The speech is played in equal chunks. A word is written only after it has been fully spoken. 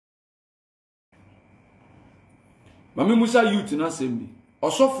Mami Musa youth na sembi.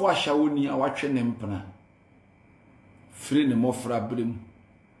 Osofo ahawoni a watwe ne mpena. Free ne mofra brem.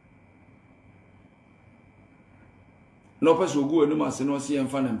 No person go enu ase no se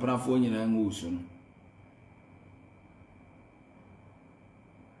emfa ne mpena fo nyina ngusu no.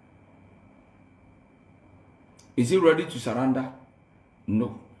 Is he ready to surrender?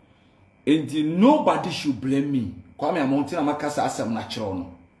 No. And nobody should blame me. Kwame Amoah na makasa asem na kire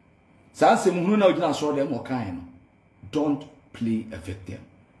no. Sa asem hunu na ogina so dem okan no. Don't play a victim.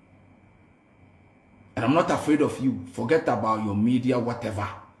 And I'm not afraid of you. Forget about your media, whatever.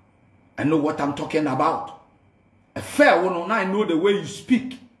 I know what I'm talking about. A fair one, I know the way you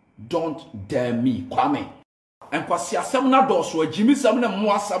speak. Don't dare me, Kwame. And kwasi asem na doso, Jimmy samna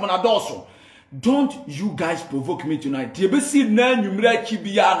mo asem na doso. Don't you guys provoke me tonight.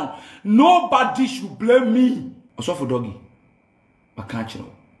 Nobody should blame me. Also for doggy. I can't you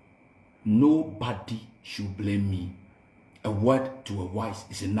know. Nobody should blame me. A word to a wise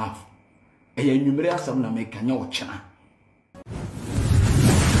is enough. A numerator some na make kanya ochana.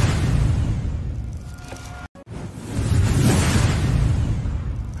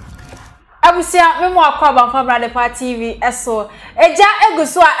 Abusia memo akwa ban Replies TV eso eja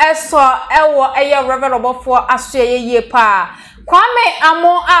eguso eso ewo eye Reverend Obofour asoye ye pa Kwame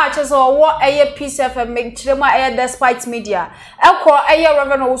Amoah chezo wo eye Peace FM mekirema eye Despite Media ekwo eye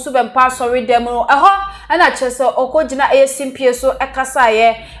Reverend Owusu bempa sorry dem no eho na chezo okogina eye simpie so ekasa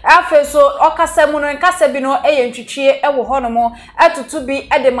ye afa so okasa mu no nkasa bi no eye ntwitwie ewo honomo etutu bi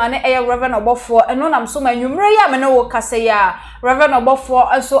edemane eye Reverend Obofour eno nam so manwumre ya me no wo kasa ya Reverend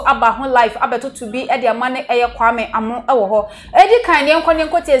Obofour also aba ho life abeto to be e dia mane eye Kwame Amoah ewo ho edi kan ne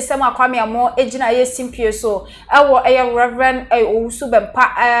nkote ensem Kwame Amoah ejina eye simpie so ewo eye Reverend Owusu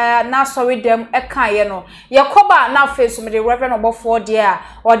bempa na sorry dem ekan ye no yakoba na face me the Reverend Obofour dia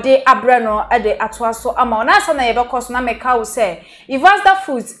ode abre no e de atoa so ama na asa na ye bekoso na meka wo say Evasta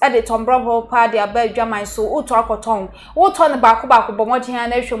Foods e de tombrabo pa dia ba adwaman so uto akoton uto ne baako bomodi han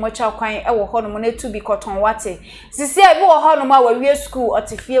na hwemo cha kwan ewo ho no mo na tubi koton wate sisi e bi wo ho no ma wawie school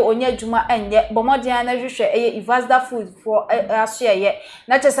otifie onya adwuma enye bomodi han na hwehwe eye Evasta Foods for aso ye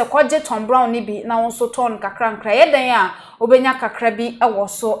na chese kwaje Tom Brown ni bi na won so ton kakra nkra ye den a obenya kakra bi ewo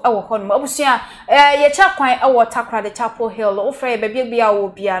so ewo ho no abusia ye cha kwan ewo Takra the Chapel Hill o frey be bia wo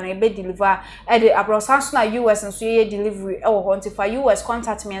bia no be deliver e de abrosanso na US nso ye delivery ewo ho ntifa US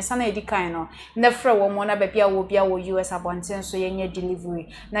contact me nsa na edikan no na frey wo mo na be bia wo US abonten so ye nya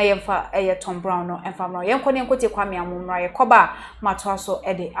delivery na ye mfa eye Tom Brown no emfa no ye nkone nkote Kwame Amoah ye koba mato so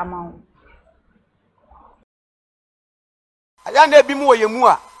e de amawo aya na ebi mu wo ye mu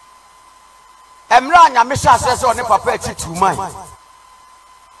a emra nyame sha asese one papa achi tuman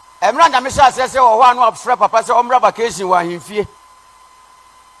emra nyame sha asese wo ho anu afra papa se omra vacation wa himfie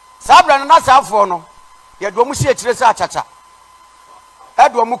sabra no na safo no ye do mu sie kire se achacha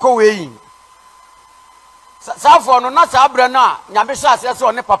edo mu ko weyi safo no na sabra na nyame sha asese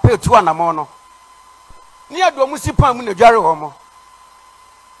one papa etu anamo no ni edo mu si pan mu na dware ho mo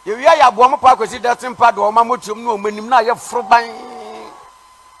ye wi ya bo mo pa kwesi datin pa do ma motum no manim na ye fro ban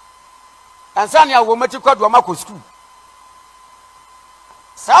ansani awo mati kwado amako school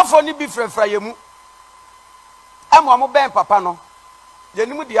safo ni bi frefra yemu amo mo ben papa no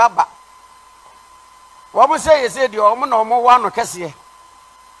yenimu di aba wo mo say yese di o mo na o mo wa no kese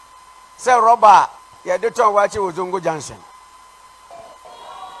se roba ye de ton wa che Ozongo Junction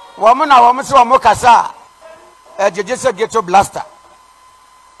wo mo na wo mo se wo mo kasa ejeje se ghetto blaster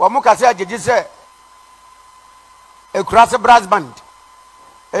wo mo kasa ejeje se ekurase brass band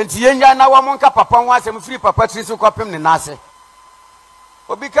enti yenya na wa monka papa ho asem free papa tri so kwapem ne nase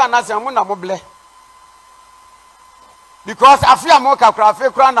obi ka na asem mo na mo ble because afia mo ka kra afi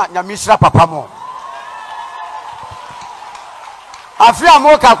kra na nyamishira papa mo afia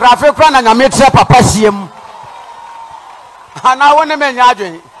mo ka kra afi kra na nyamishira papa siem ana woni me nya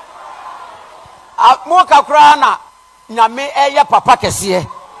adwen mo ka kra na nyame eye papa kese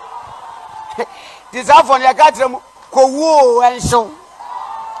disafon ya ka trem ko wo enso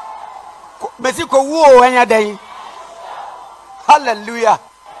Messi ko wo enya den hallelujah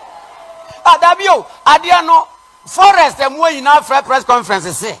adabio adia no forest emu yina free press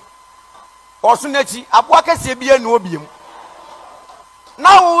conference se osunachi aboa kese bia na obiem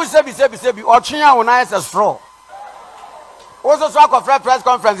na wo se bi otwen wo na ancestral wo so akọ free press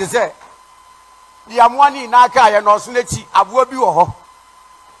conference se dia moani na aka ye na osunachi aboa bi wo ho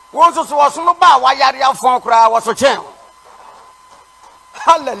wo so wo no ba wa yare afon kra wo so chen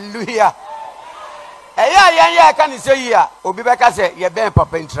hallelujah ya ka ni say ya obi be ka say ye ben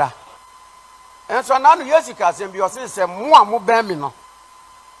papa ntra enso na no yesu ka say bi o say mo a mo ben mi no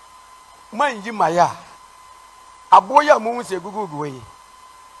manji maya aboya mu se gugu we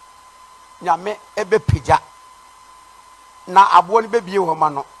nyame ebe pija na abo ni bebie ho ma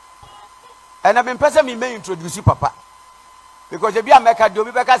no ena me pese me introduce papa because ebi ameka de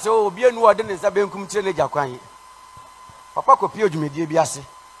obi beka se obi enu ode ne nsa benkum tire ne jakwan papa kopi odwumedie bi ase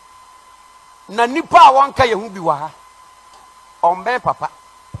na nipa a wonka ye hu bi wa ha ombe papa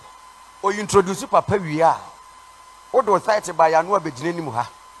o introduce papa wi a o do site ba ya no abegine ni mu ha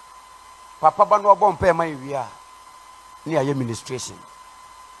papa ba no ogbo mpa ma wi a ni aye administration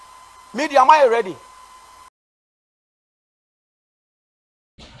media am I ready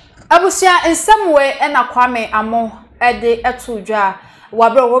abusia nsamwe na Kwame Amoah ede etudwa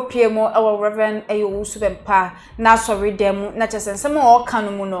wabra wopie mu ewo Reverend Ayowu Subempa na sorry dem na chesensem o kan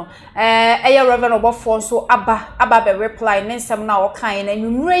mu no Reverend Obofour so aba be reply ne nsem na o kan na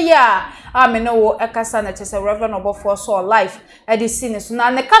nwumre ya me no wo ekasa na chese Reverend Obofour so life ede sin so na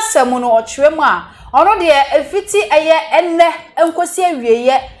ne kasa mu no o kyeremu a ono de efiti enne enkosi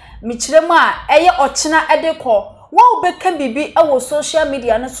awieye mi kyeremu a ochina ede ko wo beka bibi ewo social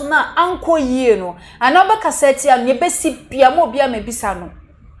media no so na anko yie no ana beka seti a ne besi bia mo bia mebisa no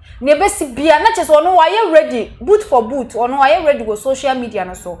ne besi bia na chese ono wa ye ready boot for boot ono wa ye ready go social media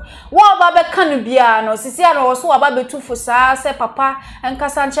no so wo ba beka no bia no sisi a no so wa ba betu fo saa se papa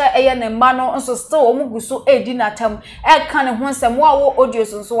enkasa nche ne mma no nso still omuguso edi na tam ka ne ho nsem wo audio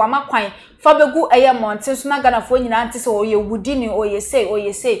so wa makwan fabegu monte so na gana fo nyina ante se oye wudi ni oye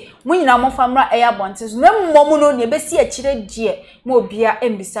sei mu nyina mo famra bonte so na mmom no ne besi akire die mo obia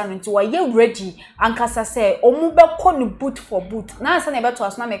embisa no nti wa ye ready ankasa se omu be kɔ no boot for boot na ansa na be to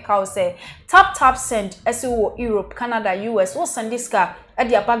asna me ka say tap send ese wo Europe Canada US wo send this car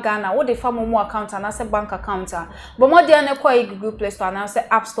edi Ghana wo de fa mo account na se bank account but mo de na kwa Google Play Store na se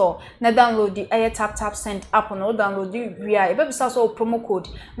App Store na download the tap send app no download the via e be bisa so promo code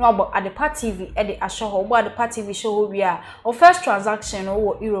no about Addo TV edi asho bo Addo TV show ho via o first transaction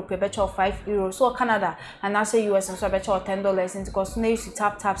wo Europe be cho €5 so Canada and na se US so be cho $10 into cost na use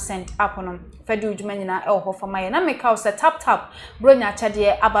tap send app no fedi udwuma nyina e ho for my na make out say tap bro nya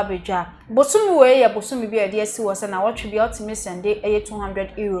chade ababedwa bosumi we ye bosumi bi edi asi wo se na what be ultimate send €200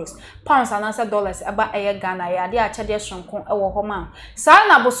 pounds and answer dollars aba Ghana ya de achade sonko e wo ho ma sa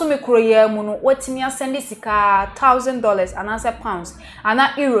na bosumi kuro ye mu no watimi asende sika $1,000 and answer pounds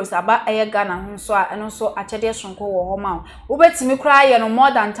ana euros aba Ghana ho so a eno so achade sonko wo ho ma wo betimi kura ye no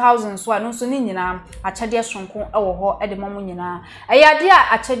more than 1,000 so eno so ni nyina achade sonko e wo ho e de momo nyina de a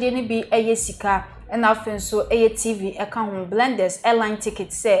achade ni bi sika and afenso TV eka ho blenders airline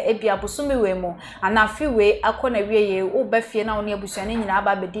ticket say ebia bosumi we mo ana afiwe akona wieye wo ba fie na woni abusuane nyina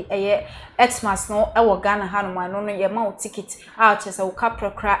aba bedi Xmas no ewo Ghana hanoma no ye ma wo ticket a chese wo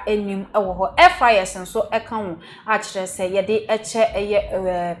kaprakra enim ewo ho FIS nso eka ho a chese ye de eche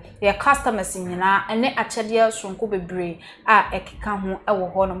ye customers nyina ene achede sonko bebre a ekeka ho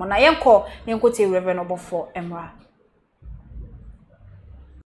ewo ho no na yenko te Reverend Obofour Emra.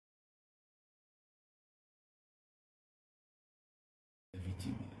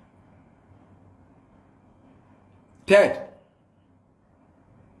 Ted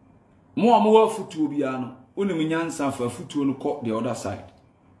mo amowa futuo bia no onim nyansa fa futuo no ko the other side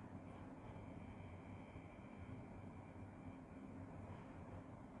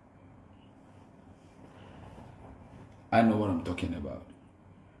I know what I'm talking about.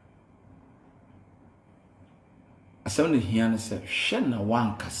 Asem ne hian se hwe na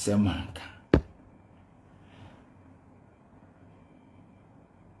wanka semanka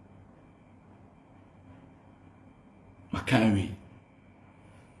makanwi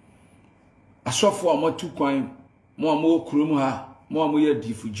asofo amatu kwan mo amo kurum ha mo amo ye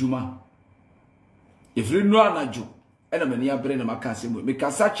difu juma efiri no anajo ena mani abre na makase mo me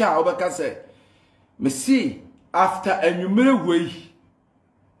kasa cha obeka se me see after anwumere wei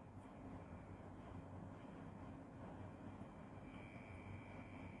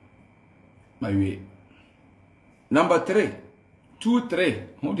my way number 3 who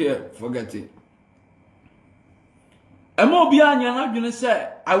dare forget it. Emo bi anya na dwene say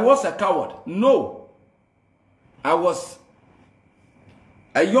I was a coward. No. I was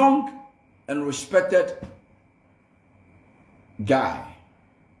a young and respected guy.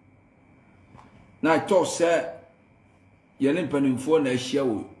 Now I thought say yene panimfo na ahia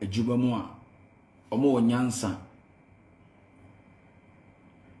wo adwuma mu a omo nyansa.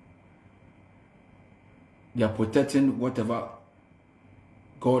 They are protecting whatever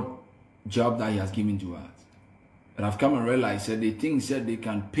God job that he has given to us. And I've come and realized that they think that they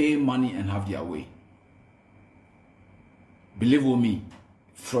can pay money and have their way. Believe me,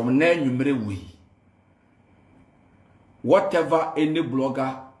 from there you may way. Whatever any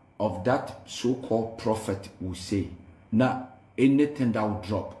blogger of that so-called prophet will say, now anything that will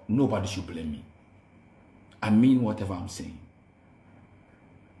drop, nobody should blame me. I mean whatever I'm saying.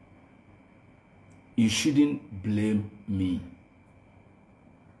 You shouldn't blame me.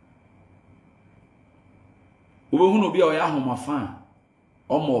 Obofour bi oya homafan.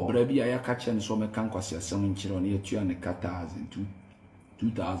 Omo brabi aya ka che ne so meka nkwase asem nkyere on yetua ne 2000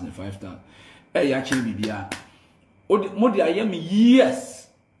 5000. Ya che bibia. Modi aye me years.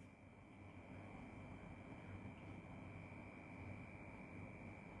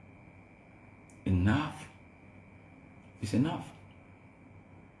 Enough. It's enough.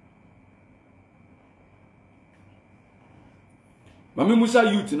 Mami Musa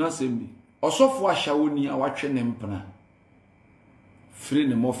youth na sembi. Osofo ahawoni a watwe ne mpena. Free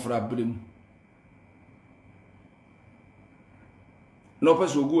ne mofra brem. No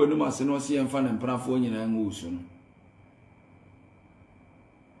person go enu ase no se yemfa ne mpena fo nyina ngusu no.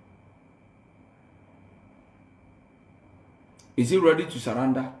 Is he ready to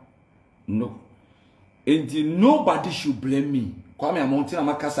surrender? No. And nobody should blame me. Kwame Amoah na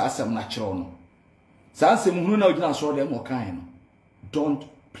makasa asem na kire no. Sa asem hunu na ogina so dem okan no. Don't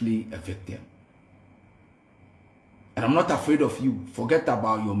play a victim. And I'm not afraid of you. Forget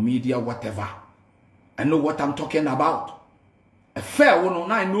about your media, whatever. I know what I'm talking about. A fair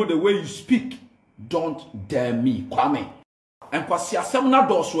one, I know the way you speak. Don't dare me, Kwame. And kwasia samna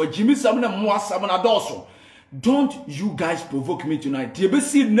doso, Jimmy samna mwa samna doso. Don't you guys provoke me tonight.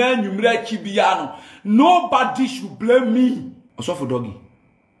 Nobody should blame me. Also for doggy.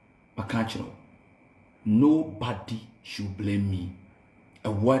 I can't you know. Nobody should blame me. A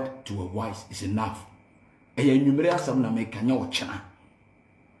word to a wise is enough. Na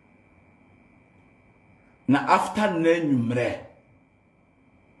after na numere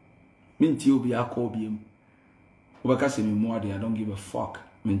minti obi akobiem obaka se me mo ade I don't give a fuck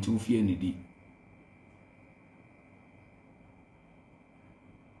minti ofie ni di.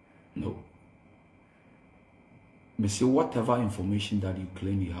 No. Me say whatever information that you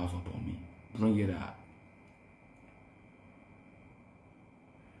claim you have about me, bring it out.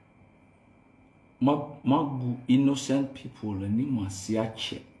 Magu innocent people and you must see a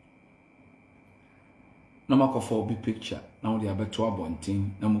check. No matter for be picture. Now they are better about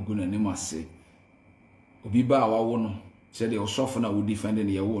thing. Now I'm gonna name say. Obiba our one said they will soften. I will defend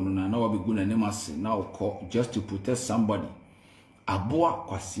the one. And now I'll be gonna name say. Now call just to protect somebody. Aboa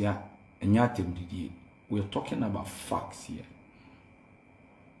kwasia enyatem didi. We're talking about facts here.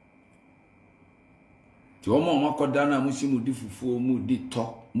 Ti omo makodana musi mudi fufuo mudi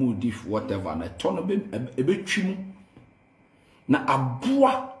to mudi whatever na tono be ebetwimu na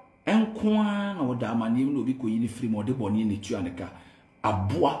aboa enkoa na oda amani no bi koyi ni free mode boni ni tu aneka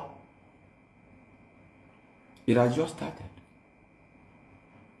aboa. It has just started.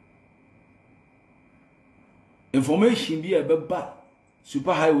 Information be ebeba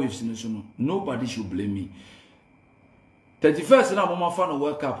super highwaves no so no. Nobody should blame me. 31st na mama fa no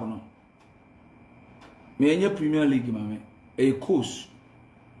World Cup no. Me enye Premier League mame a course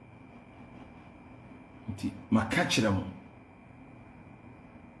nti makachira mo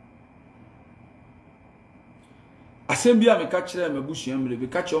asem bia me kachira me busu amre be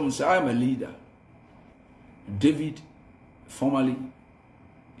kachi om say I am a leader. David formerly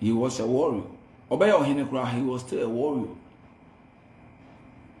he was a warrior. Obey ohene kura he was still a warrior.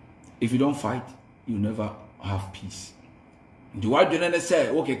 If you don't fight you never have peace. The word you say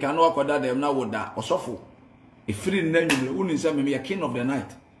okay can no akoda dem na woda osofo e free na nwumre unu nsa me king of the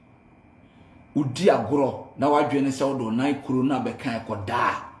night udi agoro na wadwene se wodo nan kuro na be kan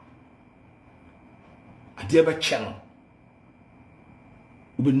akoda ade be cheno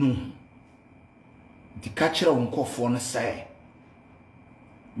ubenu di kachira wonkofo no say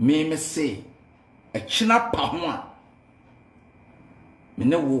me say e china pa ho a me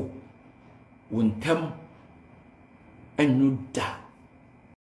ne wo wontam anyuda.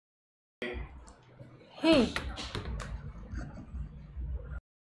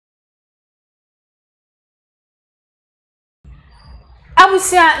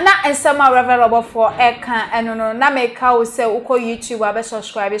 Abusia na ensema Reverend Obofour eka enono na meka wo se uko YouTube abe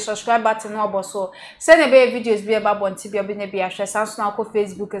subscribe button no oboso se ne be videos bi e ba bonti bi obi ne bi ahwe sanso na ko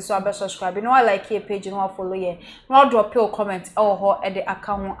Facebook so abe subscribe no like your page no follow ye no drop your comment e wo ho e de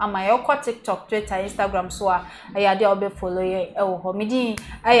aka ho ama ye ko TikTok Twitter Instagram so a ya de obe follow ye e wo ho midi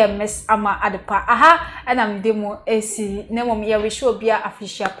I miss ama adepa aha na mde mu esi ne mom ye wish obi a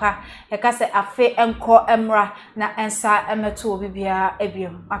official pa e ka se afe enko emra na ensa emeto obi bia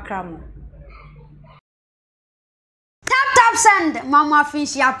ebio akramo. Tap send mama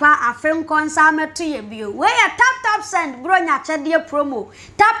fish yapa afem konsame to ye bio we tap send bro nya chede promo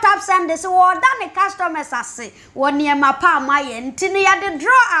tap send this wo da ne customers ase wo ne ma pa amaye ntini ya de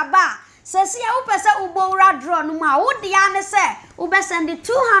draw aba sesi ya upese ubowra draw no ma wo dia ne se ube send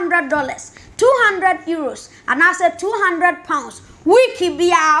 $200 €200 and I said £200 wiki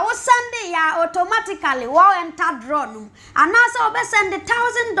bia wo send ya automatically wo enter draw no and I said ube send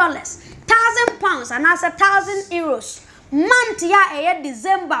 $1,000 £1,000 and I said €1,000 month ya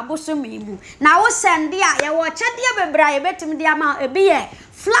December bosomimu na wo send ya ye wo chede bebra ye betim dia ma ebi ye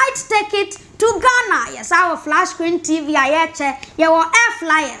flight ticket to Ghana yes our flash screen TV ya che ye wo air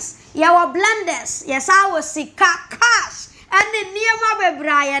flyers ye wo blenders yes our sika cash and niema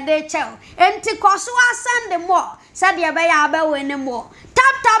bebra ye de che enti koso send more said ye be ya be win more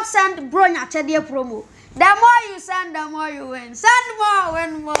tap send bro nya chede promo the more you send the more you win send more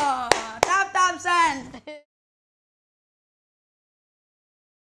win more tap send